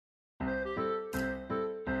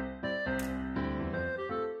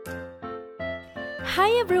Hi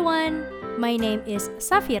everyone, my name is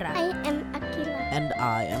Safira. I am Akila. And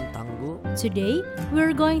I am Tangu. Today,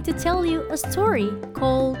 we're going to tell you a story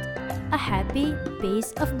called A Happy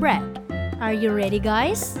Piece of Bread. Are you ready,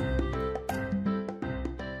 guys?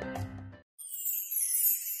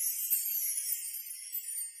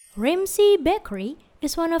 Ramsey Bakery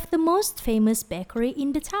is one of the most famous bakery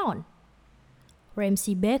in the town.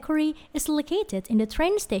 Ramsey Bakery is located in the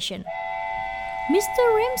train station. Mr.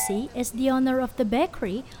 Ramsey, as the owner of the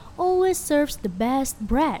bakery, always serves the best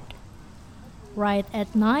bread. Right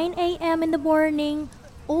at 9 a.m. in the morning,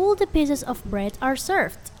 all the pieces of bread are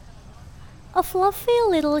served. A fluffy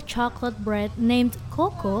little chocolate bread named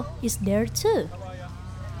Coco is there too.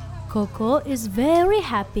 Coco is very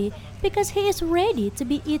happy because he is ready to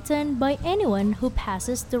be eaten by anyone who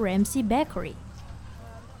passes the Ramsey Bakery.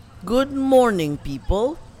 Good morning,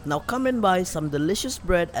 people. Now come and buy some delicious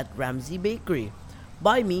bread at Ramsey Bakery.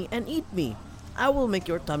 Buy me and eat me. I will make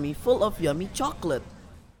your tummy full of yummy chocolate.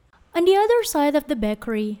 On the other side of the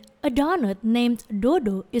bakery, a donut named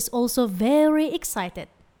Dodo is also very excited.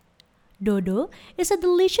 Dodo is a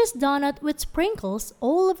delicious donut with sprinkles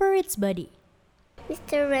all over its body.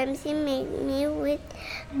 Mr. Ramsey made me with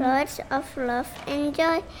lots of love and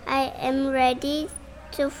joy. I am ready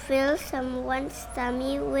to fill someone's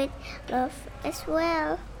tummy with love as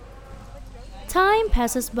well. Time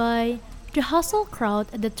passes by. The hustle crowd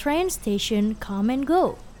at the train station come and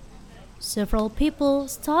go. Several people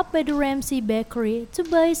stop by the Ramsey Bakery to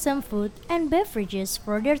buy some food and beverages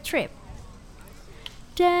for their trip.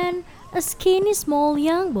 Then, a skinny small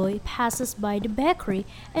young boy passes by the bakery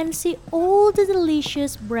and sees all the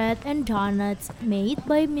delicious bread and donuts made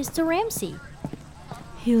by Mr. Ramsey.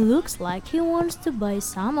 He looks like he wants to buy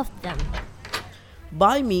some of them.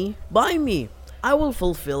 Buy me, buy me. I will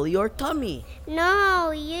fulfill your tummy. No,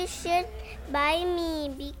 you should buy me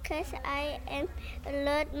because I am a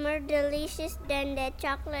lot more delicious than that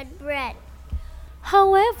chocolate bread.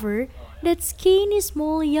 However, that skinny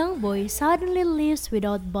small young boy suddenly leaves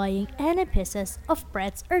without buying any pieces of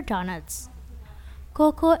breads or donuts.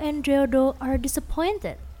 Coco and Dodo are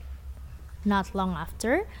disappointed. Not long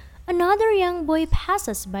after, another young boy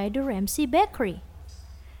passes by the Ramsey Bakery.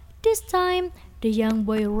 This time, the young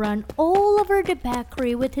boy ran all over the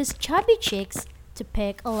bakery with his chubby cheeks to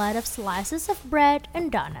pick a lot of slices of bread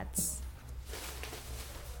and donuts.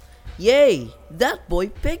 Yay! That boy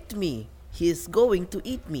picked me. He is going to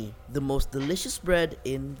eat me, the most delicious bread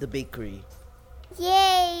in the bakery.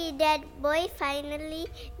 Yay, that boy finally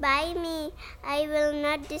buy me. I will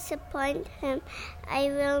not disappoint him. I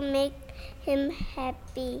will make him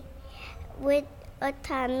happy with a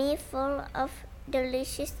tummy full of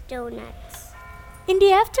delicious donuts. In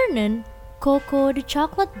the afternoon, Coco the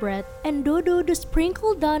chocolate bread and Dodo the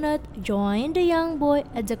sprinkled donut join the young boy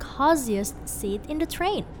at the coziest seat in the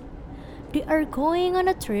train. They are going on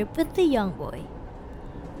a trip with the young boy.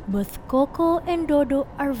 Both Coco and Dodo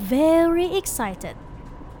are very excited.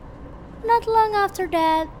 Not long after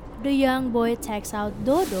that, the young boy takes out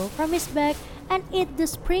Dodo from his bag and eats the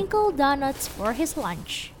sprinkled donuts for his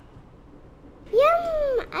lunch.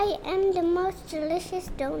 Yum! I am the most delicious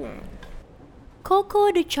donut.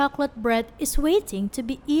 Coco the chocolate bread is waiting to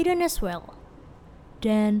be eaten as well.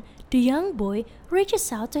 Then the young boy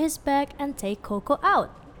reaches out to his bag and takes Coco out.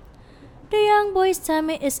 The young boy's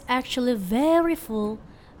tummy is actually very full,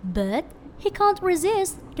 but he can't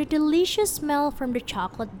resist the delicious smell from the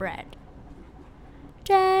chocolate bread.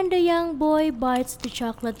 Then the young boy bites the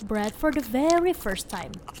chocolate bread for the very first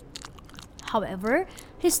time. However,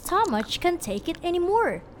 his stomach can't take it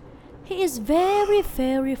anymore. He is very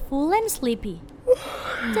full and sleepy.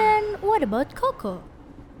 Then what about Coco?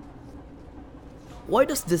 Why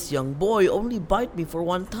does this young boy only bite me for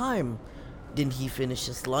one time? Didn't he finish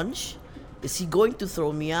his lunch? Is he going to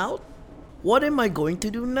throw me out? What am I going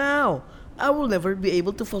to do now? I will never be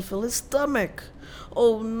able to fulfill his stomach.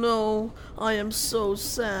 Oh no, I am so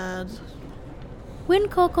sad. When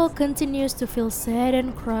Coco continues to feel sad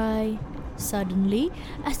and cry, suddenly,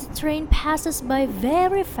 as the train passes by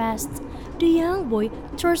very fast, the young boy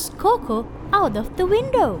throws Coco out of the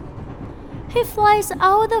window. He flies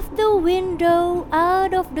out of the window,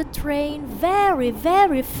 out of the train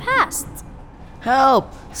very fast.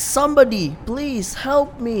 Help! Somebody, please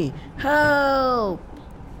help me! Help!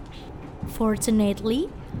 Fortunately,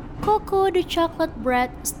 Coco the chocolate bread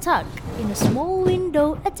stuck in a small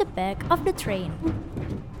window at the back of the train.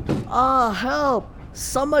 Ah, help!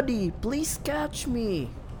 Somebody, please catch me!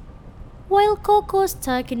 While Coco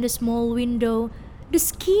stuck in the small window, the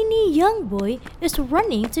skinny young boy is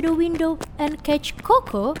running to the window and catch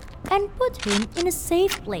Coco and put him in a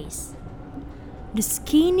safe place. The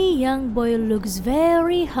skinny young boy looks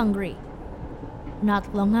very hungry.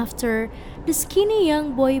 Not long after, the skinny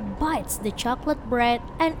young boy bites the chocolate bread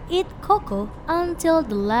and eats Coco until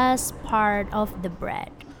the last part of the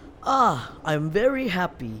bread. Ah, I'm very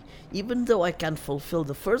happy. Even though I can't fulfill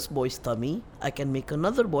the first boy's tummy, I can make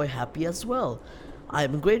another boy happy as well. I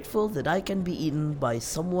am grateful that I can be eaten by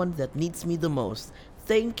someone that needs me the most.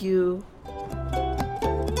 Thank you.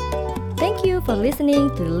 Thank you for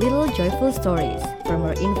listening to Little Joyful Stories. For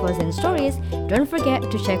more infos and stories, don't forget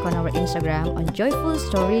to check on our Instagram on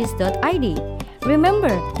joyfulstories.id.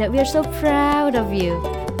 Remember that we are so proud of you.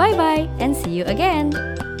 Bye bye and see you again.